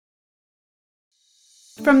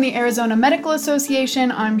From the Arizona Medical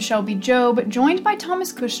Association, I'm Shelby Jobe, joined by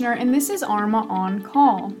Thomas Kushner, and this is ARMA On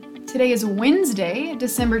Call. Today is Wednesday,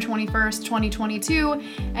 December 21st, 2022,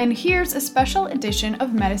 and here's a special edition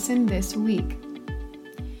of Medicine This Week.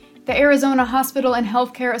 The Arizona Hospital and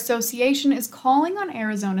Healthcare Association is calling on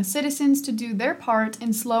Arizona citizens to do their part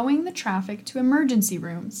in slowing the traffic to emergency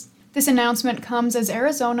rooms. This announcement comes as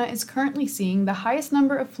Arizona is currently seeing the highest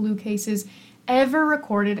number of flu cases ever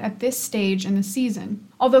recorded at this stage in the season.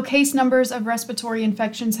 Although case numbers of respiratory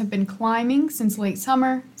infections have been climbing since late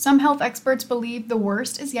summer, some health experts believe the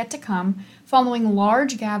worst is yet to come following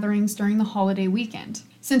large gatherings during the holiday weekend.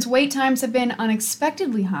 Since wait times have been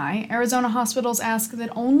unexpectedly high, Arizona hospitals ask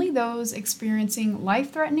that only those experiencing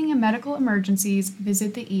life-threatening medical emergencies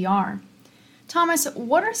visit the ER. Thomas,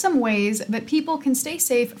 what are some ways that people can stay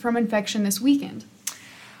safe from infection this weekend?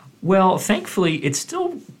 Well, thankfully, it's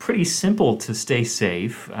still pretty simple to stay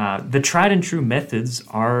safe. The tried and true methods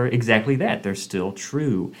are exactly that. They're still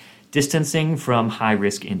true. Distancing from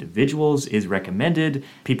high-risk individuals is recommended.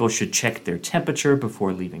 People should check their temperature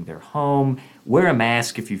before leaving their home, wear a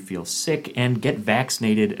mask if you feel sick, and get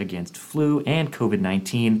vaccinated against flu and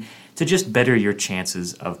COVID-19 to just better your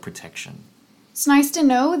chances of protection. It's nice to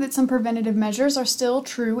know that some preventative measures are still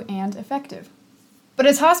true and effective. But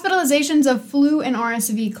as hospitalizations of flu and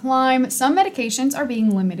RSV climb, some medications are being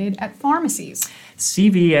limited at pharmacies.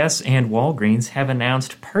 CVS and Walgreens have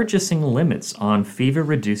announced purchasing limits on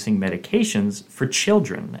fever-reducing medications for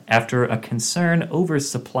children after a concern over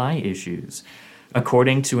supply issues.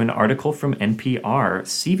 According to an article from NPR,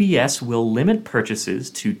 CVS will limit purchases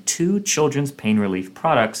to 2 children's pain relief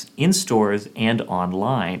products in stores and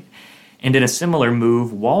online. And in a similar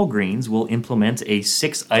move, Walgreens will implement a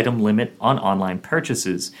 6-item limit on online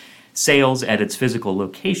purchases. Sales at its physical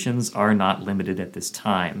locations are not limited at this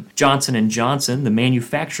time. Johnson & Johnson, the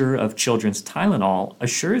manufacturer of children's Tylenol,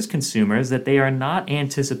 assures consumers that they are not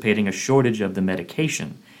anticipating a shortage of the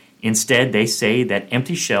medication. Instead, they say that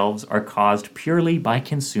empty shelves are caused purely by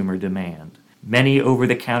consumer demand. Many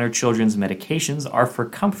over-the-counter children's medications are for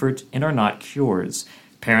comfort and are not cures.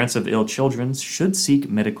 Parents of ill children should seek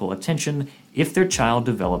medical attention if their child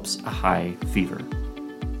develops a high fever.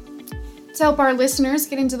 To help our listeners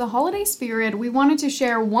get into the holiday spirit, we wanted to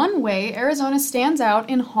share one way Arizona stands out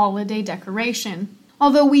in holiday decoration.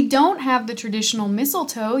 Although we don't have the traditional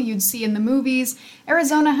mistletoe you'd see in the movies,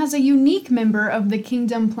 Arizona has a unique member of the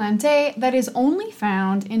Kingdom Plantae that is only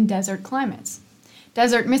found in desert climates.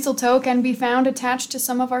 Desert mistletoe can be found attached to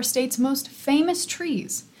some of our state's most famous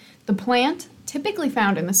trees. The plant, typically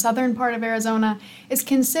found in the southern part of Arizona, is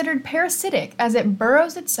considered parasitic as it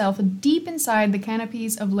burrows itself deep inside the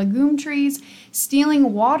canopies of legume trees,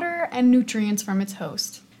 stealing water and nutrients from its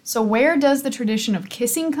host. So where does the tradition of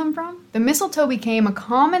kissing come from? The mistletoe became a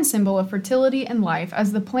common symbol of fertility and life,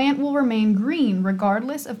 as the plant will remain green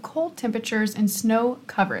regardless of cold temperatures and snow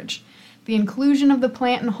coverage. The inclusion of the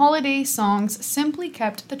plant in holiday songs simply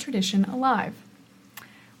kept the tradition alive.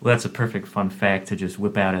 Well, that's a perfect fun fact to just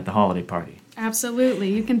whip out at the holiday party.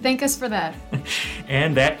 Absolutely. You can thank us for that.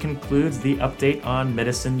 And that concludes the update on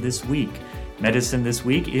Medicine This Week. Medicine This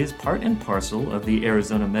Week is part and parcel of the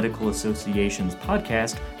Arizona Medical Association's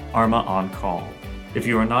podcast, ARMA On Call. If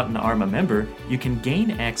you are not an ARMA member, you can gain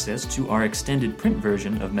access to our extended print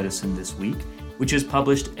version of Medicine This Week, which is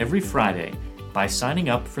published every Friday, by signing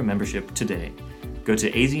up for membership today. Go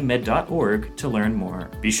to azmed.org to learn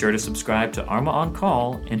more. Be sure to subscribe to ARMA On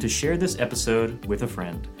Call and to share this episode with a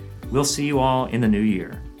friend. We'll see you all in the new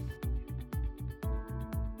year.